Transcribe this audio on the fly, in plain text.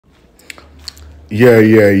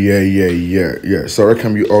Yeah. So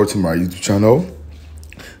welcome you all to my YouTube channel.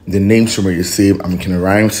 The name should be the same. I'm Kenny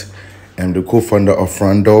Rhymes. I'm the co-founder of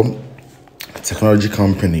Random Technology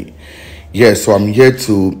Company. Yeah, so I'm here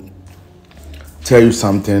to tell you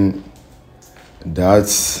something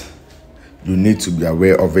that you need to be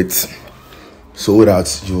aware of it so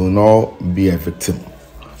that you will not be a victim.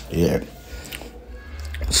 Yeah.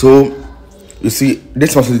 So you see,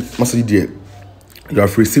 this message there, you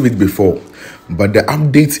have received it before, but the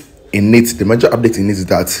update in it, the major update in it is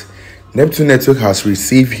that Neptune Network has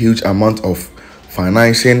received huge amount of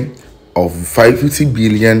financing of 550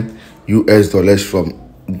 billion US dollars from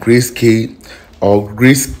Grayscale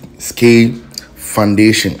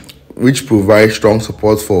Foundation, which provides strong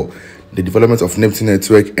support for the development of Neptune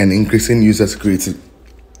Network and increasing user security.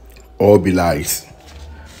 All be lies.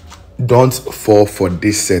 Don't fall for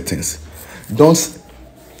these settings. Don't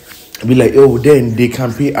be like, oh, then they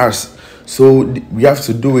can pay us, so we have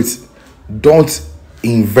to do it. Don't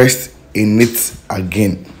invest in it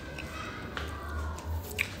again.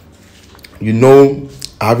 You know,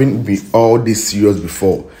 I haven't been all this serious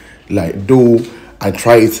before. Like, though I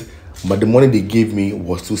tried it, but the money they gave me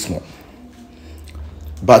was too small.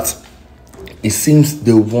 But it seems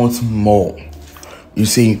they want more. You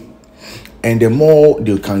see, and the more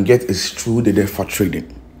they can get is through the Defi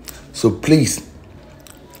trading. So please,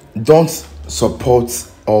 don't support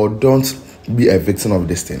or don't be a victim of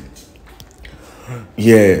this thing.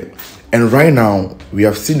 Yeah, and right now we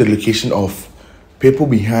have seen the location of people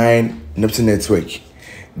behind Neptune Network.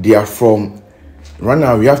 They are from, right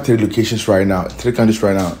now we have three locations right now, three countries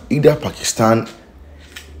right now, either Pakistan,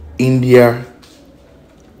 India,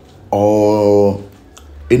 or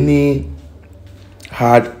any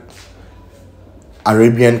hard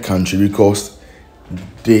Arabian country, because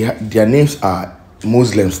their names are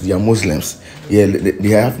Muslims. They are Muslims. Yeah, they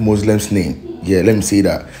have Muslims name. Yeah, let me say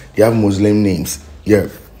that they have Muslim names. Yeah,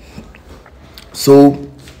 so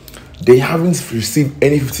they haven't received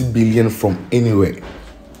any 50 billion from anywhere.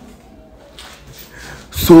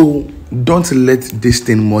 So don't let this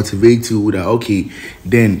thing motivate you that okay,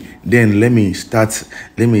 then let me start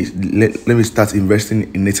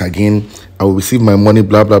investing in it again. I will receive my money,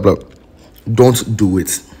 blah blah blah. Don't do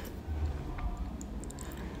it.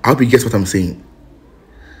 I hope you get what I'm saying.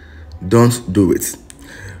 Don't do it.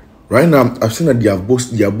 Right now, I've seen that they are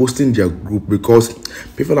boosting their group because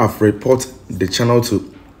people have reported the channel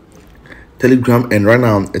to Telegram, and right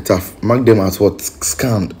now it have marked them as what,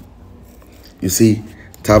 scammed. You see,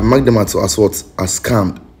 it have marked them as what, as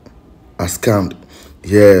scammed,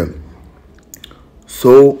 Yeah.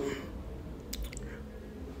 So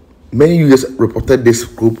many users reported this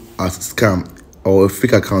group as scam or a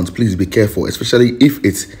fake account. Please be careful, especially if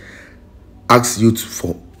it asks you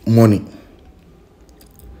for money.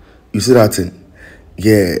 You see that thing?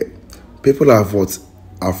 Yeah, people have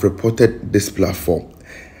reported this platform,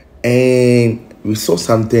 and we saw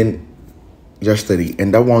something yesterday,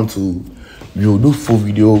 and I want to, we'll do full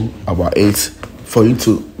video about it for you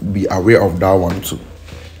to be aware of that one too.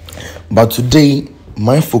 But today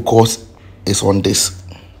my focus is on this.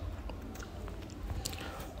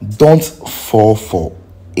 Don't fall for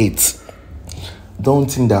it. Don't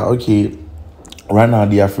think that okay, right now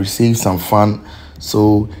they have received some fund,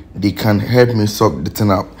 so they can help me sort the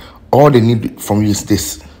thing up. All they need from you is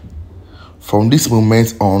this. From this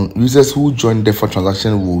moment on, users who join DeFi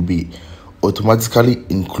transaction will be automatically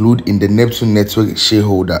included in the Neptune Network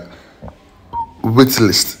shareholder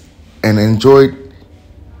waitlist and enjoy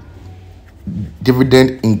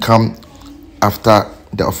dividend income after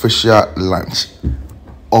the official launch.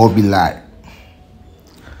 All be lie.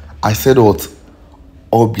 I said what?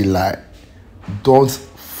 All be lie. Don't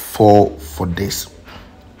fall for this.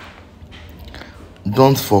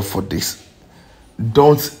 Don't fall for this.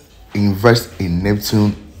 Don't invest in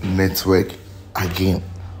Neptune Network again.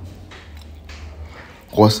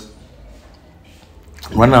 Because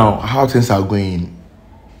right now, how things are going,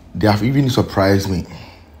 they have even surprised me.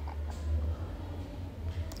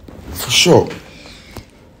 For sure.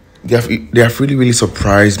 They have really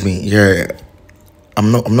surprised me. Yeah.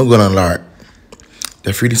 I'm not gonna lie.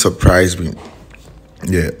 They've really surprised me.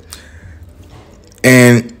 Yeah.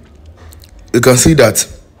 And you can see that,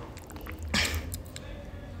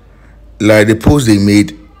 like the post they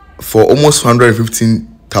made for almost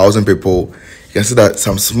 115,000 people, you can see that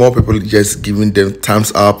some small people just giving them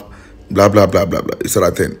thumbs up, blah blah blah blah blah. It's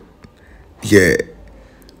that thing. Yeah.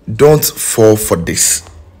 Don't fall for this.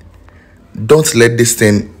 Don't let this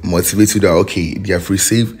thing motivate you that okay, they have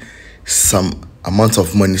received some amount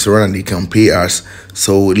of money, so rather they can pay us.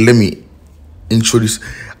 So let me introduce.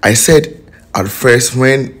 I said at first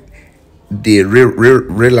when they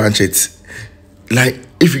relaunch it. Like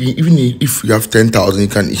if you, even if you have 10,000, you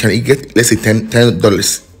can get, let's say,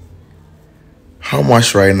 $10. How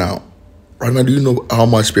much right now? Right now, do you know how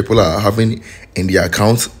much people are having in their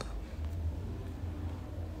account?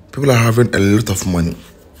 People are having a lot of money.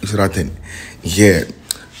 You see that thing? Yeah.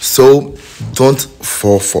 So don't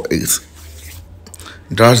fall for it.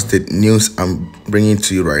 That's the news I'm bringing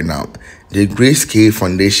to you right now. The Grayscale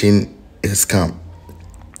Foundation is a scam.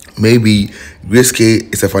 Maybe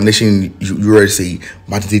Grayscale is a foundation you already say,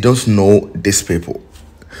 but they don't know these people.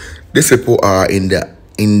 These people are in the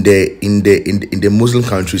Muslim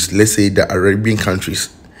countries. Let's say the Arabian countries.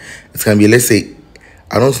 It's gonna be, let's say,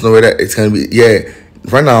 I don't know whether it's gonna be, yeah.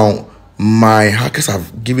 Right now, my hackers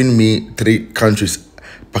have given me 3 countries: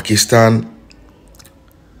 Pakistan,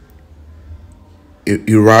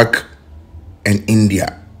 Iraq, and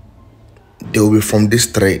India. They will be from these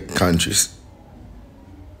 3 countries.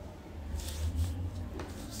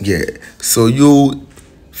 Yeah. So you,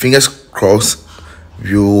 fingers crossed,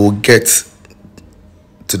 you get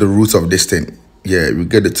to the root of this thing. Yeah, you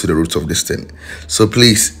get it to the root of this thing. So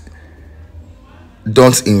please,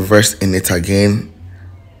 don't invest in it again.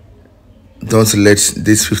 Don't let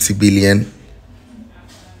this 50 billion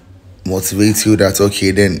motivate you that, okay,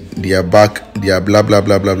 then they are back, they are blah blah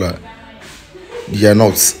blah blah blah. They are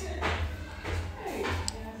not.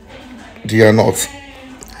 They are not.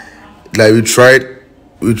 Like we tried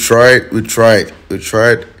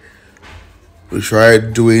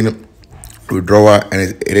doing withdrawal and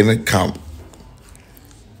it didn't come.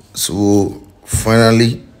 So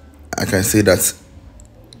finally, I can say that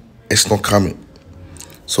it's not coming.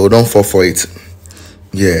 So don't fall for it.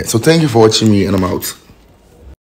 Yeah. So thank you for watching me, and I'm out.